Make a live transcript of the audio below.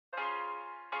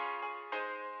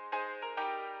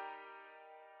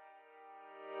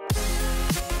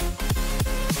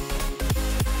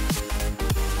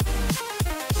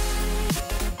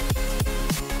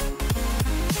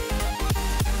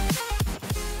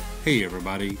Hey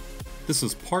everybody, this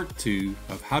is part 2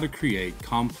 of how to create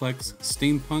complex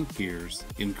steampunk gears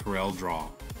in CorelDraw.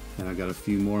 And I got a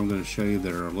few more I'm going to show you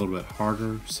that are a little bit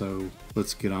harder, so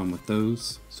let's get on with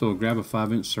those. So we'll grab a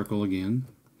 5-inch circle again,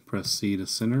 press C to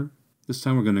center. This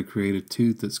time we're going to create a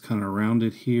tooth that's kind of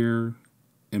rounded here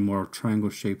and more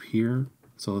triangle shape here.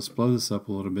 So let's blow this up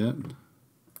a little bit.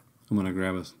 I'm going to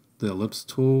grab the ellipse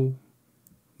tool,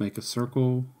 make a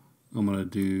circle. I'm going to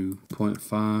do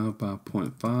 0.5 by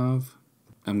 0.5.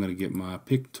 I'm going to get my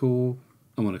pick tool.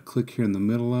 I'm going to click here in the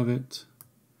middle of it.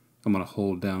 I'm going to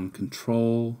hold down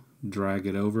Control, drag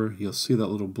it over. You'll see that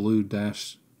little blue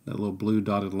dash, that little blue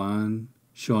dotted line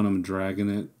showing I'm dragging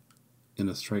it in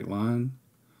a straight line.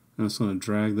 I'm just going to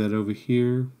drag that over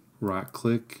here, right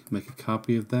click, make a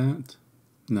copy of that.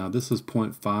 Now this is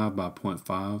 0.5 by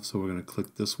 0.5, so we're going to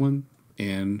click this one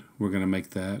and we're going to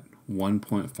make that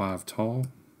 1.5 tall.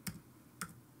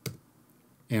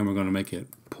 And we're going to make it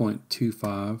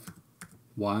 0.25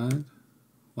 wide,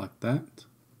 like that.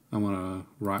 I'm going to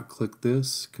right click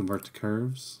this, convert to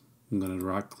curves. I'm going to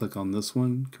right click on this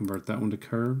one, convert that one to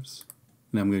curves.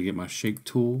 Now I'm going to get my shape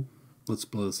tool. Let's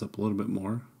blow this up a little bit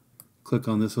more. Click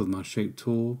on this with my shape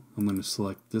tool. I'm going to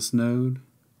select this node,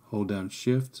 hold down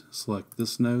shift, select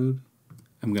this node.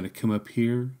 I'm going to come up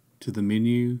here to the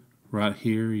menu. Right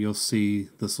here you'll see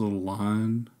this little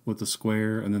line with the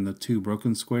square and then the two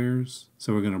broken squares.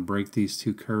 So we're going to break these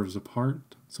two curves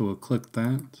apart. So we'll click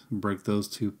that, break those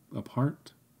two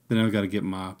apart. Then I've got to get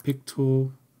my pick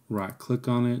tool, right click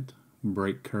on it,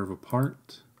 break curve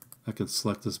apart. I can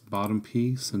select this bottom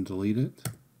piece and delete it.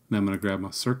 Now I'm going to grab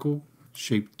my circle,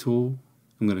 shape tool.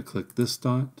 I'm going to click this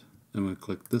dot. I'm going to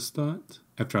click this dot.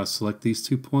 After I select these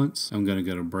 2 points, I'm going to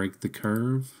go to break the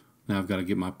curve. Now I've got to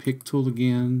get my pick tool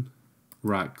again.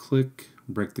 Right click,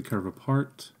 break the curve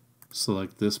apart,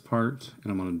 select this part,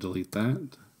 and I'm going to delete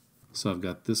that. So I've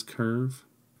got this curve.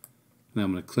 Now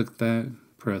I'm going to click that,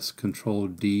 press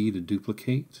Ctrl D to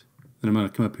duplicate. Then I'm going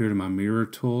to come up here to my mirror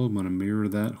tool. I'm going to mirror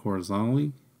that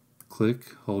horizontally.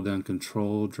 Click, hold down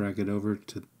Control, drag it over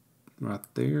to right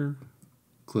there.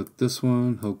 Click this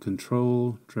one, hold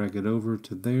Control, drag it over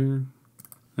to there.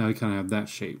 Now we kind of have that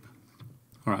shape.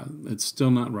 Alright, it's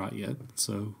still not right yet,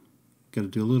 so got to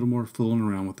do a little more fooling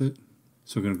around with it.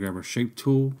 So we're going to grab our shape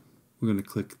tool. We're going to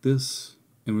click this,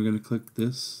 and we're going to click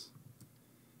this,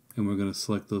 and we're going to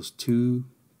select those 2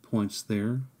 points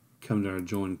there. Come to our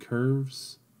join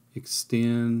curves,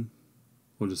 extend.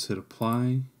 We'll just hit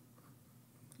apply,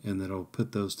 and that'll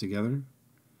put those together.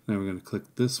 Now we're going to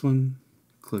click this one,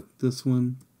 grab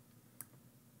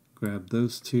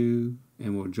those 2,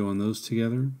 and we'll join those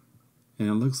together. And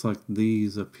it looks like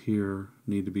these up here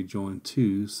need to be joined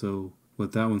too, so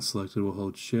with that one selected, we'll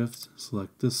hold shift,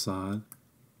 select this side,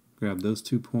 grab those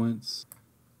 2 points,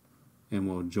 and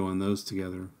we'll join those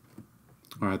together.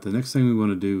 Alright, the next thing we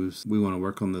want to do is we want to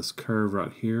work on this curve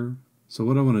right here. So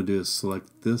what I want to do is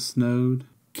select this node,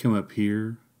 come up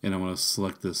here, and I want to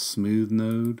select this smooth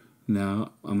node.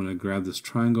 Now I'm going to grab this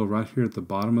triangle right here at the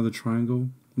bottom of the triangle.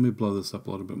 Let me blow this up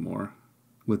a little bit more.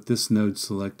 With this node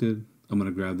selected, I'm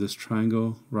going to grab this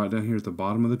triangle right down here at the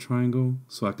bottom of the triangle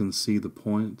so I can see the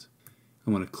point.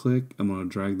 I'm going to click, I'm going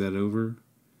to drag that over,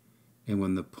 and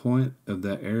when the point of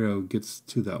that arrow gets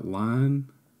to that line,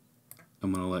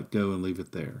 I'm going to let go and leave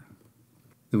it there.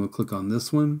 Then we'll click on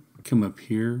this one, come up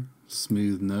here,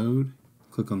 smooth node,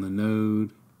 click on the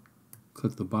node,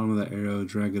 click the bottom of the arrow,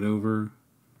 drag it over.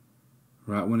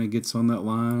 Right when it gets on that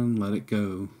line, let it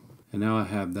go. And now I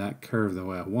have that curve the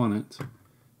way I want it.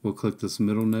 We'll click this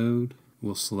middle node,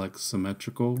 we'll select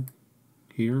symmetrical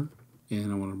here, and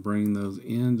I want to bring those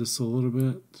in just a little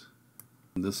bit.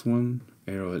 This one,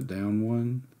 arrow it down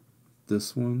 1,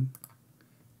 this one,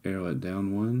 arrow it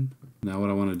down 1. Now what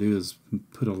I want to do is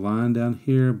put a line down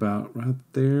here about right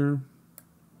there,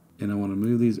 and I want to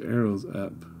move these arrows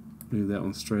up. Move that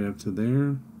one straight up to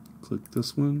there, click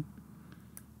this one,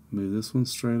 move this one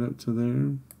straight up to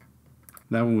there.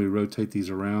 Now when we rotate these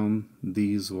around,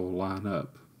 these will line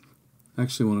up. I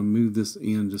actually want to move this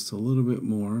in just a little bit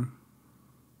more.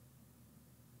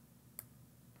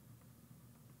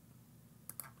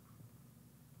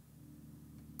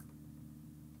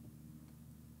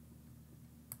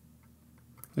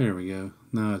 There we go.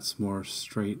 Now it's more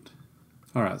straight.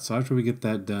 Alright, so after we get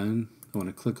that done, I want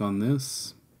to click on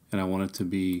this, and I want it to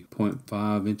be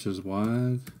 0.5 inches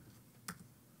wide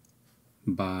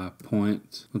by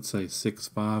let's say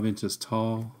 6.5 inches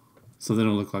tall. So they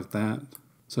don't look like that.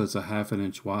 So it's a 1/2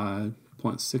 inch wide,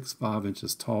 0.65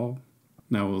 inches tall.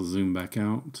 Now we'll zoom back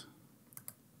out.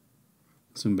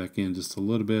 Zoom back in just a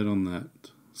little bit on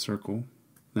that circle.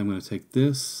 Now I'm going to take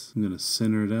this, I'm going to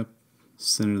center it up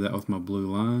center that with my blue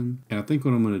line. And I think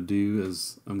what I'm going to do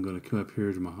is I'm going to come up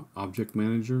here to my object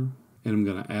manager and I'm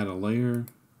going to add a layer.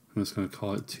 I'm just going to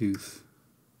call it tooth.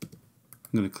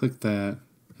 I'm going to click that.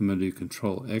 I'm going to do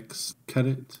Control X, cut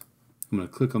it. I'm going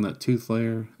to click on that tooth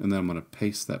layer and then I'm going to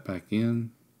paste that back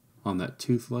in on that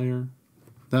tooth layer.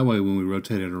 That way when we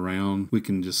rotate it around, we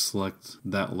can just select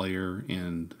that layer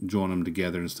and join them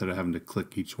together instead of having to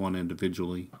click each one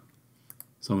individually.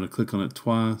 So I'm going to click on it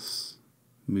twice,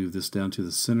 move this down to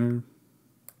the center.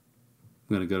 I'm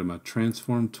going to go to my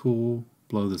transform tool,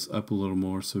 blow this up a little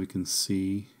more so we can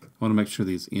see. I want to make sure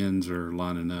these ends are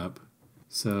lining up.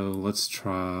 So let's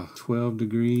try 12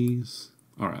 degrees.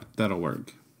 Alright, that'll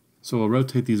work. So we'll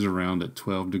rotate these around at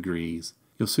 12 degrees.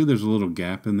 You'll see there's a little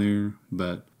gap in there,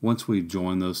 but once we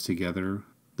join those together,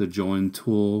 the join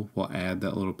tool will add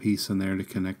that little piece in there to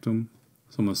connect them.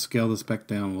 So I'm going to scale this back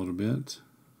down a little bit.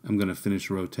 I'm going to finish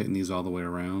rotating these all the way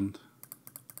around.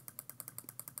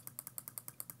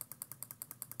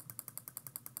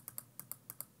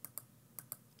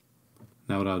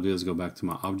 Now what I'll do is go back to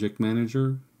my object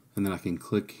manager and then I can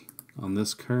click on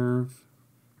this curve,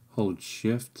 hold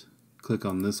shift, click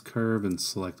on this curve and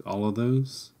select all of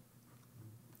those.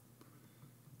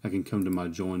 I can come to my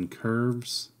join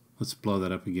curves. Let's blow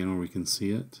that up again where we can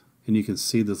see it. And you can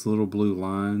see this little blue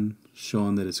line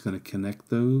showing that it's going to connect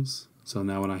those. So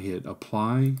now when I hit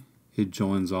apply, it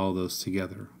joins all those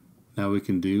together. Now what we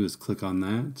can do is click on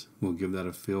that. We'll give that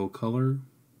a fill color.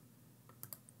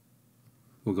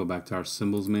 We'll go back to our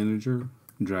symbols manager,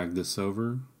 drag this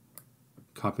over,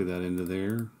 copy that into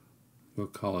there. We'll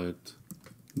call it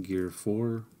Gear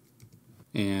 4.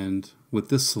 And with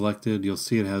this selected, you'll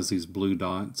see it has these blue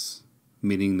dots,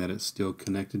 meaning that it's still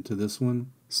connected to this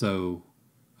one. So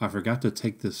I forgot to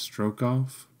take this stroke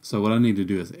off. So what I need to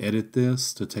do is edit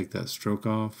this to take that stroke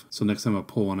off. So next time I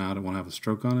pull one out, it won't have a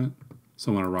stroke on it.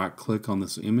 So I'm going to right click on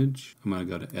this image. I'm going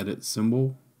to go to edit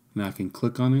symbol. Now I can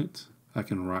click on it. I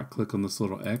can right click on this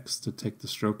little X to take the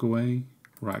stroke away.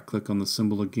 Right click on the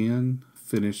symbol again,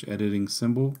 finish editing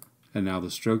symbol. And now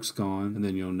the stroke's gone, and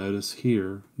then you'll notice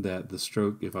here that the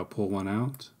stroke, if I pull one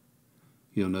out,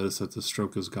 you'll notice that the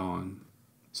stroke is gone.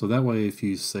 So that way if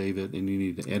you save it and you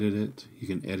need to edit it, you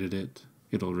can edit it.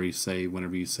 It'll resave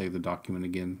whenever you save the document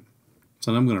again.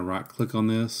 So now I'm going to right click on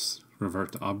this,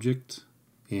 revert to object,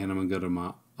 and I'm going to go to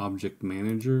my object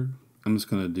manager. I'm just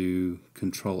going to do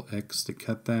Control X to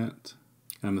cut that.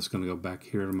 And I'm just going to go back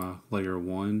here to my layer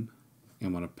 1, and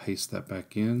I'm going to paste that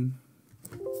back in.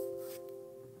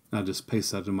 I just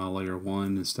paste that to my layer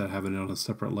 1 instead of having it on a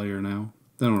separate layer now.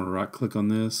 Then I'm going to right click on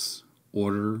this,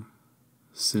 order,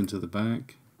 send to the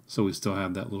back. So we still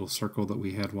have that little circle that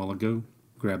we had a while ago.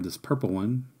 Grab this purple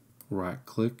one, right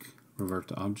click, revert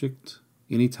to object.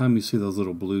 Anytime you see those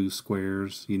little blue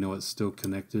squares, you know it's still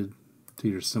connected to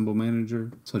your symbol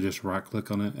manager. So just right click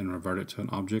on it and revert it to an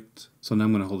object. So now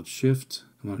I'm going to hold shift.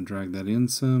 I'm going to drag that in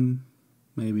some,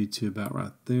 maybe to about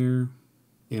right there.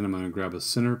 And I'm going to grab a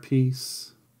center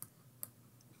piece.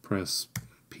 Press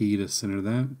P to center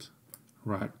that,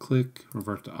 right click,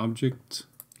 revert to object,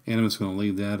 and I'm just going to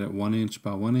leave that at 1 inch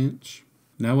by 1 inch.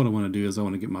 Now what I want to do is I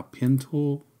want to get my pen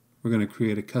tool. We're going to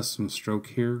create a custom stroke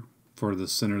here for the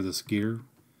center of this gear.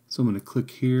 So I'm going to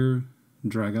click here,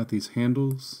 drag out these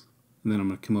handles, and then I'm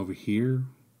going to come over here.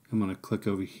 I'm going to click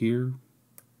over here.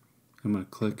 I'm going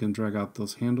to click and drag out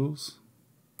those handles.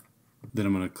 Then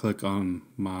I'm going to click on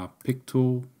my pick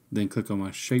tool, then click on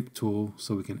my shape tool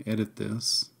so we can edit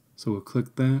this. So we'll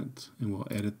click that and we'll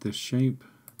edit this shape.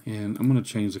 And I'm going to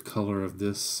change the color of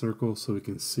this circle so we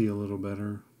can see a little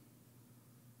better.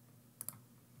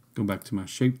 Go back to my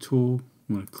shape tool.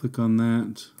 I'm going to click on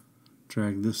that,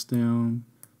 drag this down,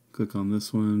 click on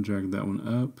this one, drag that one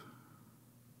up.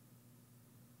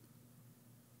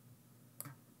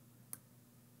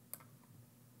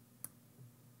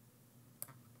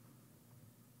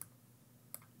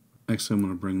 Actually, I'm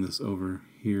going to bring this over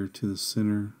here to the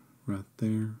center right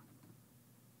there.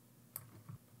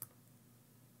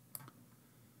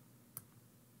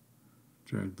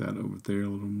 Drag that over there a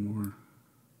little more.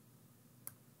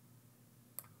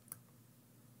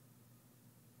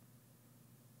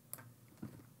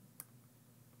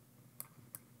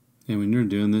 And when you're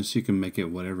doing this, you can make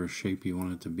it whatever shape you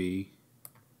want it to be,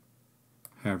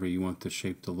 however you want the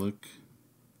shape to look.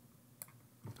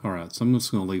 Alright, so I'm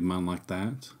just going to leave mine like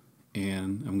that,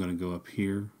 and I'm going to go up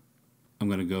here. I'm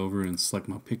going to go over and select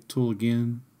my pick tool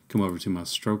again, come over to my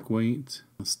stroke weight.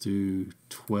 Let's do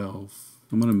 12.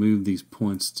 I'm going to move these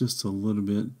points just a little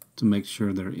bit to make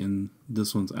sure they're in,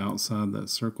 this one's outside that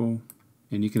circle.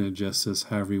 And you can adjust this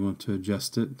however you want to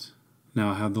adjust it.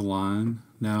 Now I have the line.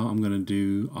 Now I'm going to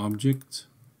do Object,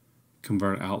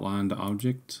 convert outline to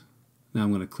object. Now I'm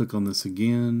going to click on this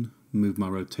again, move my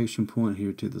rotation point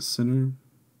here to the center,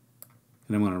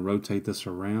 and I'm going to rotate this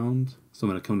around. So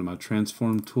I'm going to come to my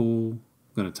transform tool, I'm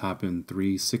going to type in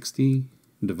 360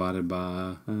 divided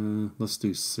by, let's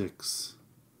do 6.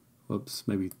 Whoops,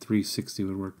 maybe 360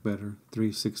 would work better.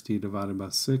 360 divided by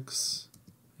 6,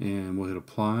 and we'll hit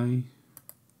apply,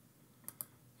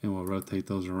 and we'll rotate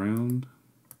those around.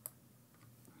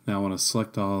 Now I want to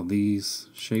select all these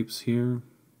shapes here,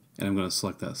 and I'm going to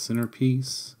select that center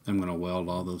piece. I'm going to weld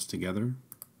all those together.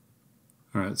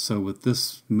 Alright, so with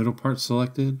this middle part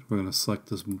selected, we're going to select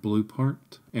this blue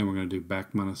part, and we're going to do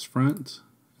back minus front,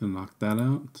 and knock that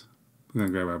out. We're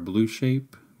going to grab our blue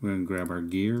shape, we're going to grab our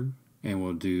gear, and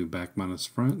we'll do back minus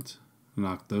front,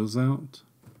 knock those out.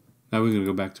 Now we're going to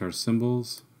go back to our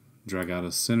symbols, drag out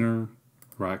a center,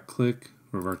 right click,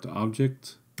 revert to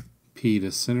object, P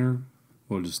to center.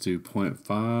 We'll just do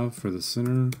 0.5 for the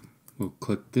center. We'll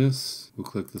click this, we'll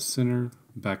click the center,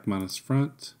 back minus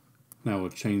front. Now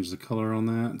we'll change the color on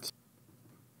that.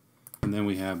 And then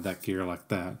we have that gear like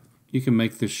that. You can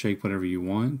make this shape whatever you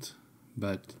want,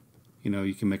 but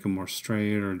you can make them more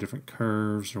straight or different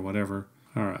curves or whatever.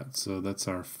 Alright, so that's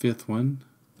our 5th one.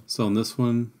 So on this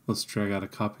one, let's drag out a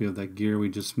copy of that gear we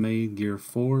just made, gear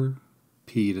 4,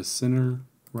 P to center,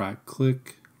 right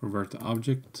click, revert to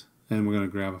object. And we're going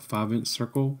to grab a 5-inch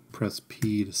circle, press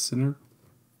P to center,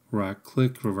 right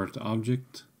click, revert to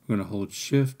object. We're going to hold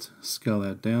shift, scale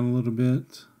that down a little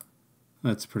bit.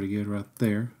 That's pretty good right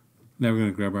there. Now we're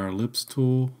going to grab our ellipse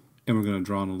tool, and we're going to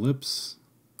draw an ellipse.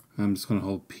 I'm just going to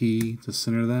hold P to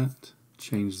center that,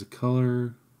 change the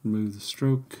color, remove the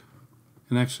stroke.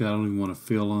 And actually I don't even want to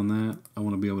fill on that. I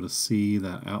want to be able to see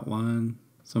that outline.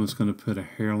 So I'm just going to put a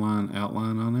hairline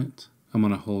outline on it. I'm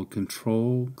going to hold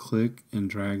Control, click, and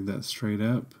drag that straight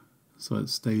up so it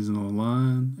stays in a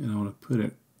line, and I want to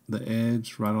put the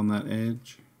edge right on that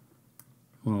edge.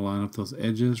 I want to line up those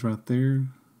edges right there.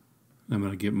 I'm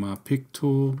going to get my pick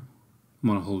tool. I'm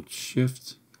going to hold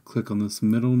Shift, click on this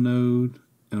middle node,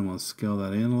 and I'm going to scale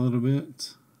that in a little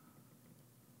bit.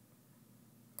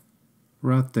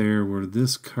 Right there where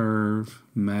this curve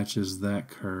matches that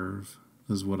curve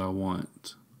is what I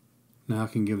want. Now I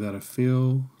can give that a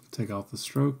fill. Take off the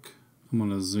stroke. I'm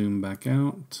going to zoom back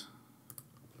out.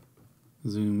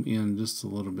 Zoom in just a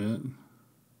little bit.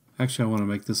 Actually, I want to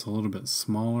make this a little bit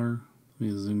smaller. Let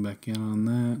me zoom back in on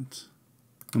that.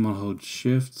 I'm going to hold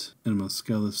Shift and I'm going to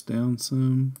scale this down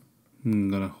some.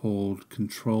 I'm going to hold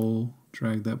Control,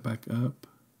 drag that back up,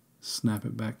 snap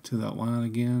it back to that line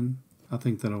again. I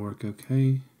think that'll work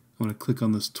okay. I'm going to click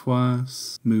on this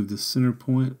twice, move the center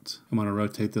point. I'm going to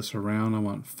rotate this around. I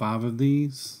want 5 of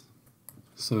these.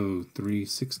 So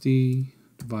 360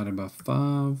 divided by 5.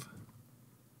 I'm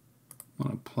going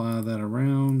to apply that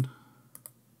around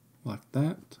like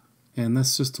that. And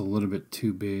that's just a little bit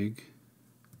too big.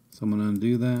 So I'm going to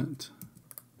undo that.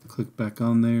 Click back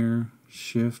on there.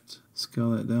 Shift.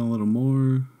 Scale that down a little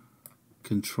more.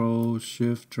 Control,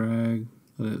 Shift, drag.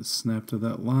 Let it snap to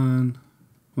that line.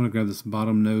 I'm going to grab this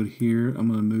bottom node here. I'm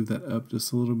going to move that up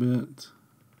just a little bit.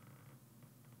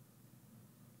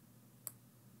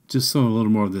 Just so a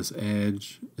little more of this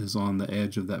edge is on the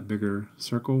edge of that bigger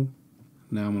circle.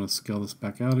 Now I'm going to scale this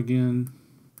back out again.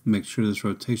 Make sure this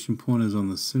rotation point is on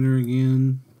the center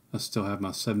again. I still have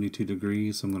my 72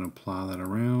 degrees, so I'm going to apply that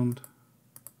around.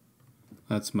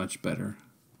 That's much better.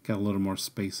 Got a little more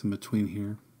space in between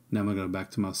here. Now I'm going to go back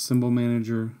to my symbol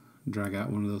manager, drag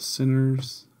out one of those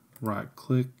centers, right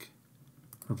click,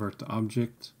 revert to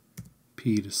object,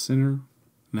 P to center.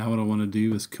 Now what I want to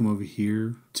do is come over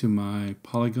here to my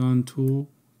polygon tool,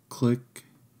 click,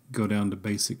 go down to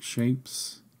basic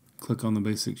shapes, click on the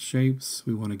basic shapes.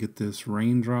 We want to get this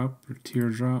raindrop or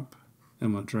teardrop.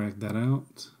 I'm going to drag that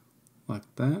out like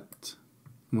that.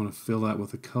 I'm going to fill that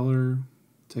with a color,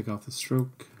 take off the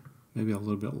stroke, maybe a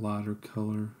little bit lighter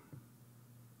color.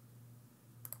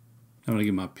 I'm going to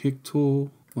get my pick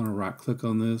tool. I want to right click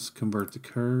on this, convert to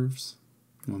curves.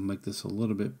 I'm going to make this a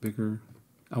little bit bigger.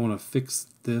 I want to fix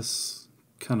this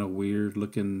kind of weird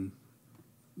looking,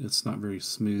 it's not very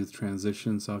smooth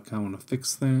transition, so I kind of want to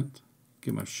fix that.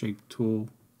 Get my shape tool,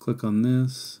 click on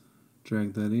this,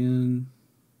 drag that in,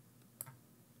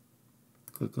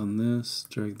 click on this,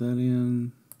 drag that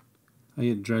in. I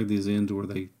get drag these in to where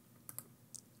they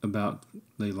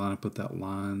line up with that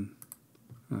line,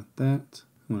 like that.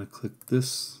 I'm going to click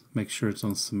this, make sure it's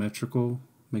on symmetrical,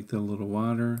 make that a little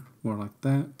wider, more like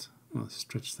that. I'll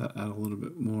stretch that out a little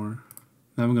bit more.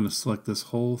 Now I'm going to select this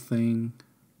whole thing,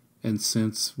 and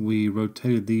since we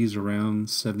rotated these around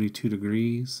 72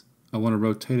 degrees, I want to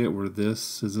rotate it where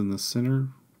this is in the center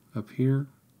up here.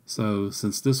 So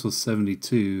since this was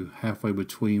 72, halfway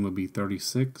between would be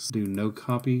 36. Do no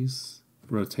copies,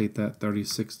 rotate that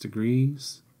 36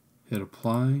 degrees, hit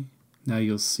apply. Now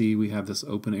you'll see we have this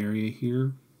open area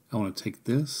here. I want to take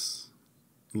this,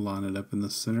 line it up in the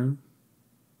center.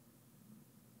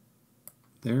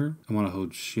 There. I want to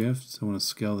hold shift. I want to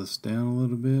scale this down a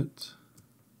little bit.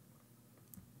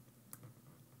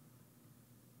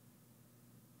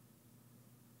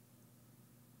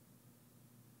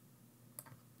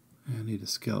 I need to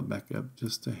scale it back up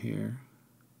just a hair.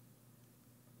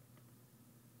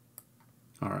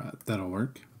 Alright, that'll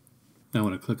work. Now I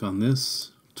want to click on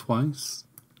this twice,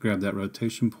 grab that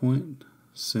rotation point,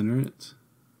 center it.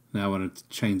 Now I want to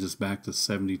change this back to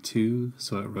 72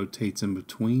 so it rotates in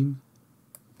between.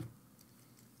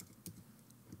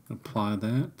 Apply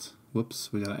that.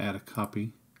 Whoops, we got to add a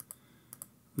copy.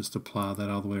 Just apply that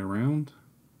all the way around.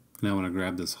 Now I want to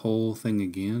grab this whole thing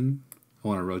again. I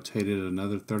want to rotate it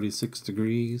another 36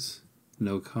 degrees.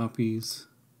 No copies.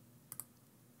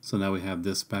 So now we have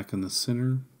this back in the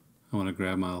center. I want to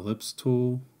grab my ellipse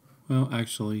tool. Well,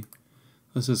 actually,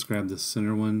 let's just grab the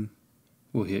center one.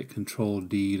 We'll hit Control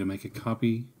D to make a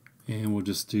copy. And we'll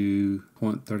just do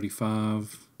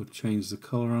 0.35. We'll change the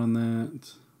color on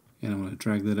that. And I'm going to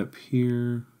drag that up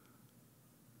here.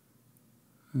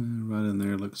 Right in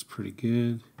there looks pretty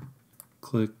good.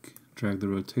 Click, drag the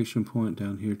rotation point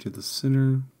down here to the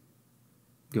center.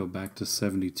 Go back to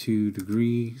 72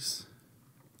 degrees.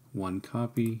 One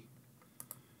copy.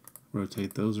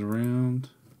 Rotate those around.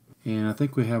 And I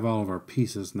think we have all of our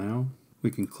pieces now. We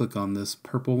can click on this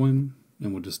purple one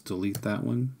and we'll just delete that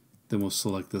one. Then we'll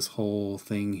select this whole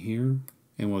thing here.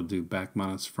 And we'll do back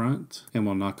minus front, and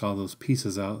we'll knock all those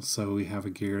pieces out so we have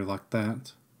a gear like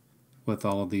that with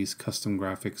all of these custom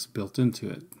graphics built into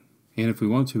it. And if we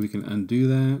want to, we can undo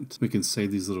that. We can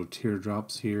save these little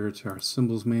teardrops here to our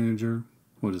symbols manager.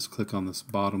 We'll just click on this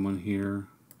bottom one here,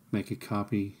 make a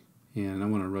copy, and I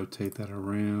want to rotate that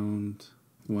around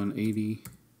 180.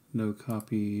 No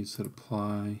copies, hit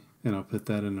apply, and I'll put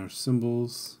that in our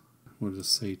symbols. We'll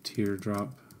just say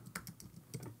teardrop.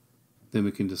 Then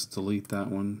we can just delete that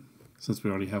one since we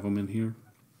already have them in here.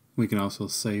 We can also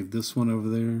save this one over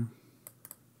there.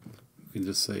 We can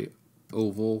just say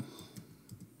oval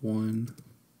 1.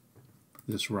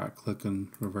 Just right click and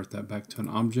revert that back to an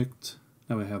object.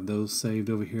 Now we have those saved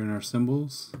over here in our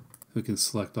symbols. We can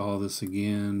select all of this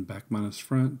again, back minus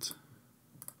front.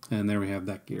 And there we have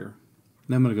that gear.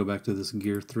 Now I'm going to go back to this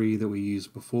gear 3 that we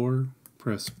used before.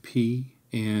 Press P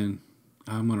and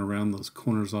I'm going to round those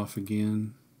corners off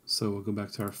again. So we'll go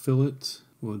back to our fillet,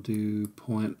 we'll do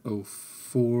 0.04,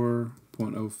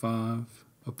 0.05,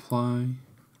 apply,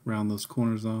 round those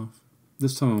corners off.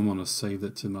 This time I'm going to save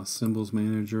it to my symbols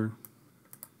manager,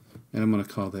 and I'm going to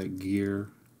call that gear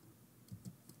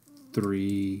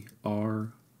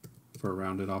 3R for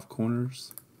rounded off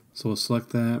corners. So we'll select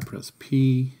that, press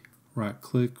P, right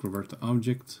click, revert to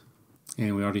object,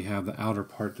 and we already have the outer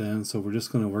part done, so we're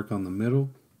just going to work on the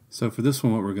middle. So for this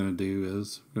one, what we're going to do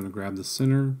is we're going to grab the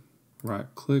center, right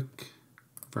click,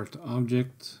 revert to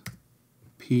object,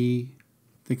 P.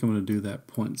 I think I'm going to do that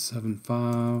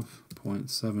 0.75,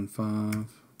 0.75. Then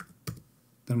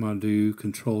I'm going to do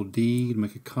Control D to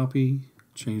make a copy,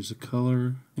 change the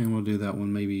color, and we'll do that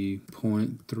one maybe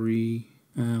 0.3,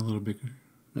 a little bigger,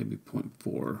 maybe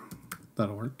 0.4.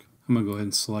 That'll work. I'm going to go ahead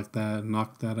and select that and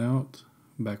knock that out,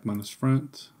 back minus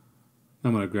front.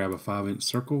 I'm going to grab a 5-inch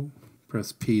circle.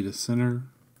 Press P to center.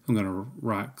 I'm going to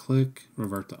right click,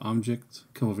 revert to object,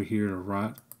 come over here to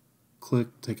right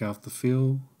click, take out the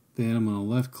fill. Then I'm going to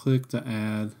left click to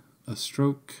add a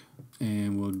stroke,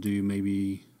 and we'll do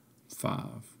maybe 5.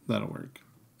 That'll work.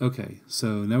 Okay,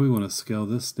 so now we want to scale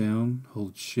this down.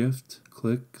 Hold shift,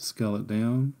 click, scale it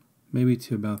down, maybe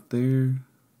to about there.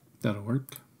 That'll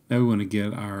work. Now we want to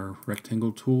get our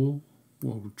rectangle tool.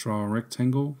 We'll draw a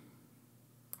rectangle.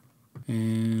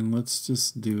 And let's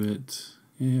just do it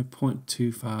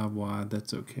 0.25 wide,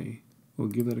 that's okay. We'll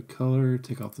give it a color,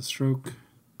 take off the stroke,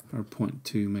 or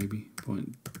 0.2 maybe,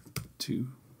 0.2.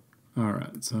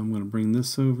 Alright, so I'm going to bring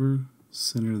this over,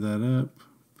 center that up,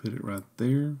 put it right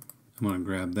there. I'm going to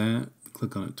grab that,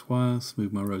 click on it twice,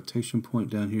 move my rotation point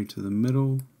down here to the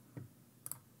middle.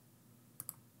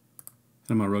 And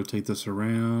I'm going to rotate this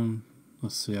around.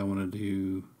 Let's see, I want to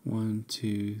do 1,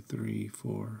 2, 3,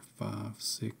 4, 5,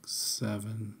 6,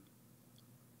 7.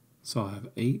 So I have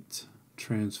 8.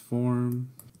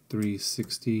 Transform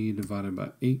 360 divided by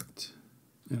 8.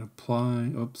 And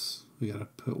apply. Oops, we got to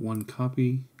put one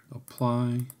copy.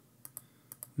 Apply.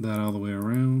 That all the way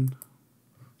around.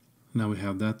 Now we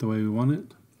have that the way we want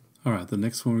it. Alright, the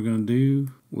next one we're going to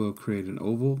do, we'll create an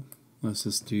oval. Let's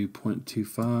just do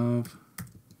 0.25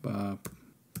 by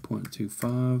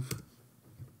 0.25,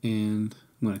 and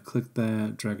I'm going to click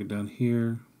that, drag it down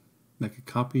here, make a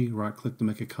copy, right click to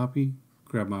make a copy,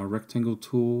 grab my rectangle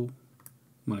tool,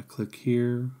 I'm going to click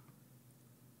here,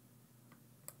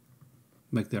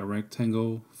 make that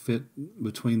rectangle fit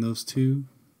between those two.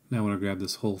 Now I want to grab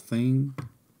this whole thing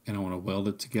and I want to weld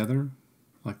it together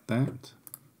like that.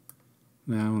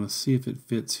 Now I want to see if it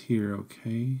fits here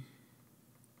okay.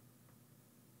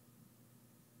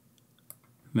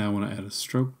 Now I want to add a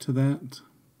stroke to that.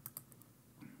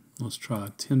 Let's try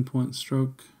a 10-point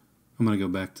stroke. I'm going to go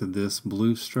back to this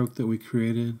blue stroke that we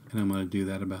created, and I'm going to do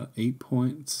that about 8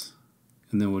 points.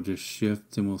 And then we'll just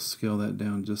shift and we'll scale that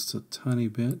down just a tiny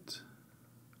bit.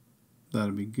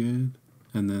 That'll be good.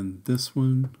 And then this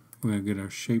one, we're going to get our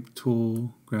shape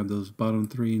tool, grab those bottom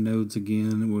 3 nodes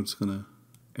again, and we're just going to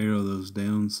arrow those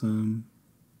down some.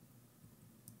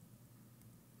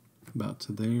 About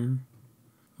to there.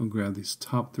 We'll grab these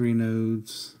top 3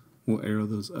 nodes, we'll arrow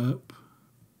those up,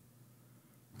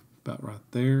 about right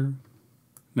there.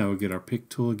 Now we'll get our pick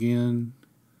tool again,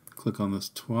 click on this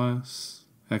twice.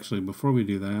 Actually, before we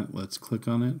do that, let's click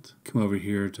on it, come over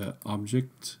here to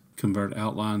Object, Convert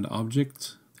Outline to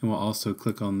Object, and we'll also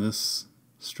click on this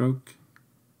stroke,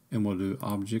 and we'll do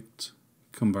Object,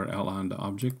 Convert Outline to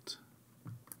Object.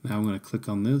 Now I'm going to click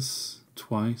on this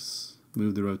twice,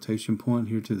 move the rotation point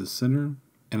here to the center,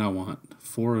 and I want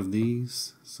 4 of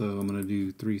these, so I'm going to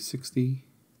do 360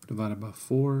 divided by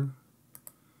 4.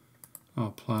 I'll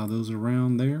apply those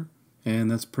around there,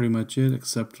 and that's pretty much it,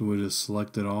 except we'll just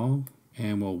select it all,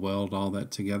 and we'll weld all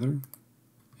that together,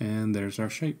 and there's our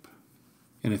shape.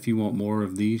 And if you want more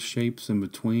of these shapes in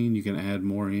between, you can add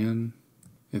more in.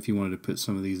 If you wanted to put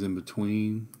some of these in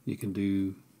between, you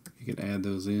can add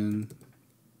those in.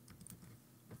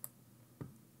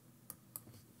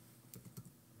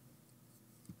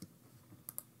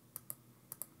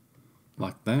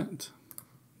 Like that.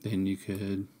 Then you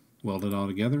could weld it all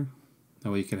together. That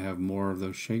way you could have more of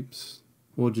those shapes.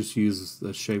 We'll just use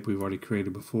the shape we've already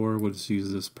created before. We'll just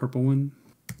use this purple one.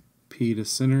 P to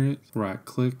center it. Right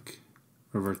click.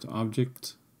 Revert to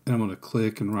object. And I'm going to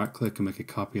click and right click and make a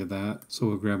copy of that. So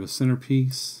we'll grab a center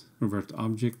piece. Revert to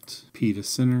object. P to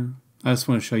center. I just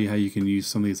want to show you how you can use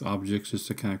some of these objects just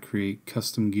to kind of create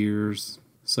custom gears.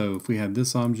 So if we had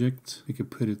this object, we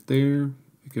could put it there.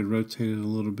 We could rotate it a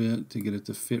little bit to get it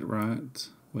to fit right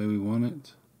the way we want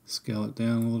it. Scale it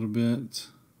down a little bit.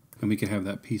 And we could have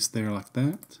that piece there like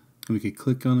that. And we could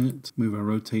click on it, move our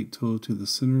rotate tool to the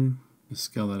center, and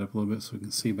scale that up a little bit so we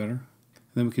can see better.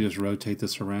 And then we could just rotate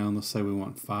this around. Let's say we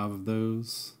want 5 of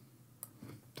those.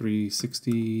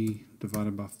 360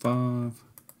 divided by 5.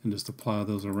 And just apply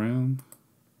those around.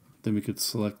 Then we could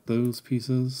select those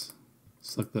pieces.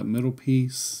 Select that middle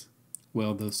piece.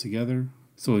 Weld those together.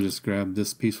 So we'll just grab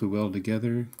this piece we welded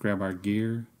together, grab our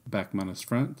gear, back minus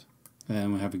front,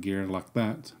 and we'll have a gear like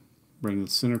that. Bring the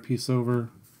center piece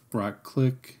over, right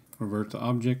click, revert to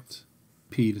object,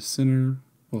 P to center,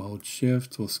 we'll hold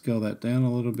shift, we'll scale that down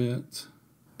a little bit.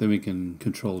 Then we can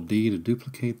control D to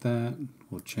duplicate that,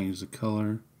 we'll change the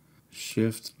color,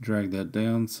 shift, drag that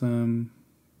down some,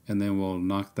 and then we'll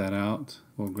knock that out.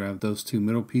 We'll grab those 2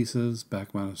 middle pieces,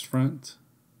 back minus front.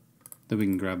 Then we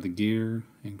can grab the gear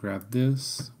and grab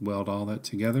this, weld all that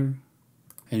together.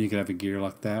 And you can have a gear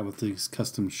like that with these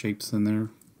custom shapes in there.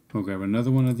 We'll grab another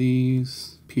one of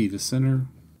these, P to center.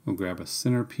 We'll grab a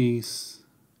center piece,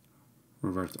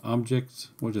 revert to object.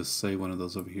 We'll just say one of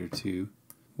those over here too.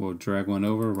 We'll drag one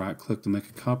over, right click to make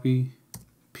a copy,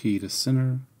 P to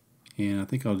center. And I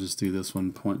think I'll just do this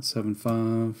one,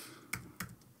 0.75.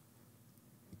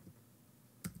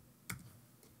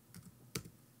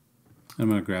 I'm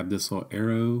going to grab this little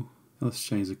arrow. Let's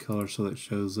change the color so that it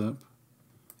shows up.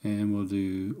 And we'll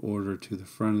do order to the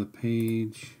front of the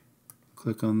page.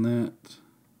 Click on that.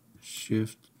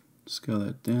 Shift, scale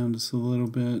that down just a little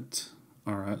bit.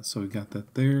 Alright, so we got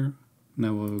that there.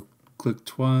 Now we'll click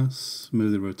twice,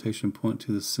 move the rotation point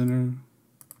to the center.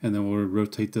 And then we'll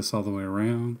rotate this all the way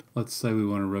around. Let's say we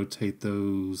want to rotate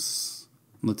those.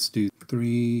 Let's do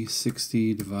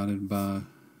 360 divided by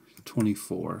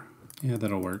 24. Yeah,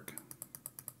 that'll work.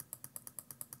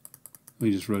 We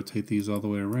just rotate these all the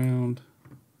way around,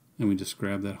 and we just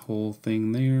grab that whole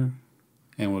thing there,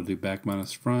 and we'll do back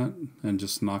minus front and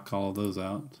just knock all of those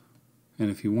out.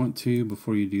 And if you want to,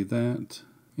 before you do that,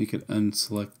 you could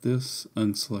unselect this,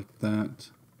 unselect that,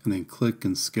 and then click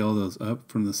and scale those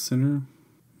up from the center,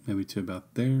 maybe to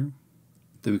about there.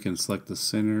 Then we can select the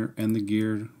center and the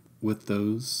gear with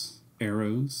those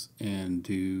arrows and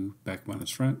do back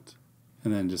minus front,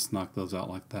 and then just knock those out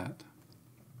like that.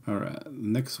 Alright,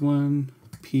 next one,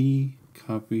 P,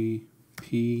 copy,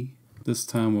 P. This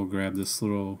time we'll grab this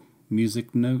little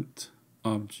music note,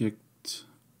 object,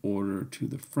 order to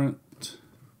the front.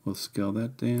 We'll scale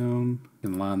that down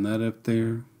and line that up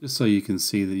there, just so you can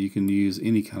see that you can use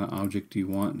any kind of object you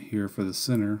want here for the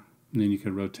center. And then you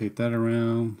can rotate that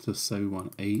around. Just say we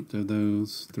want 8 of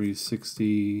those,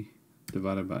 360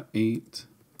 divided by 8.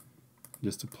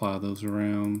 Just apply those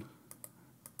around.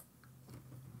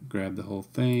 Grab the whole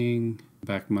thing,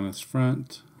 back minus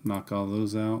front, knock all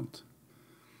those out.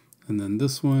 And then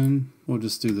this one, we'll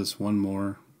just do this one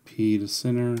more. P to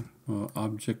center,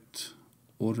 object,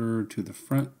 order to the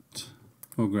front.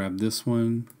 We'll grab this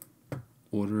one,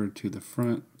 order to the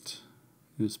front.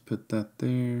 Just put that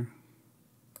there.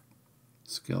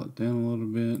 Scale it down a little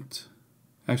bit.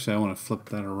 Actually, I want to flip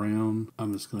that around.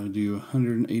 I'm just going to do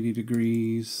 180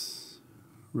 degrees.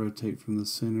 Rotate from the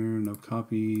center, no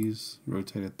copies.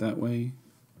 Rotate it that way.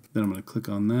 Then I'm going to click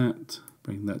on that.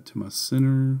 Bring that to my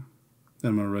center.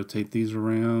 Then I'm going to rotate these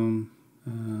around.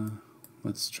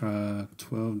 Let's try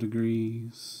 12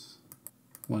 degrees.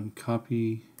 One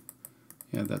copy.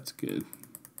 Yeah, that's good.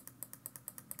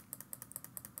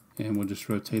 And we'll just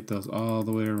rotate those all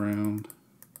the way around.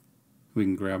 We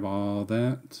can grab all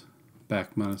that,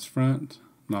 back minus front,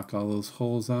 knock all those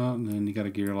holes out, and then you got a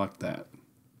gear like that.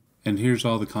 And here's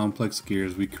all the complex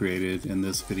gears we created in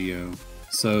this video.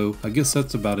 So I guess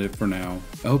that's about it for now.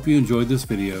 I hope you enjoyed this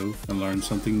video and learned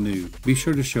something new. Be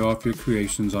sure to show off your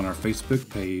creations on our Facebook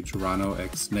page, Rhino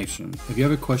X Nation. If you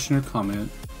have a question or comment,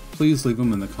 please leave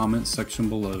them in the comments section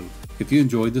below. If you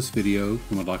enjoyed this video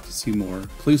and would like to see more,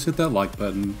 please hit that like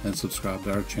button and subscribe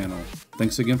to our channel.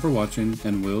 Thanks again for watching,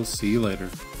 and we'll see you later.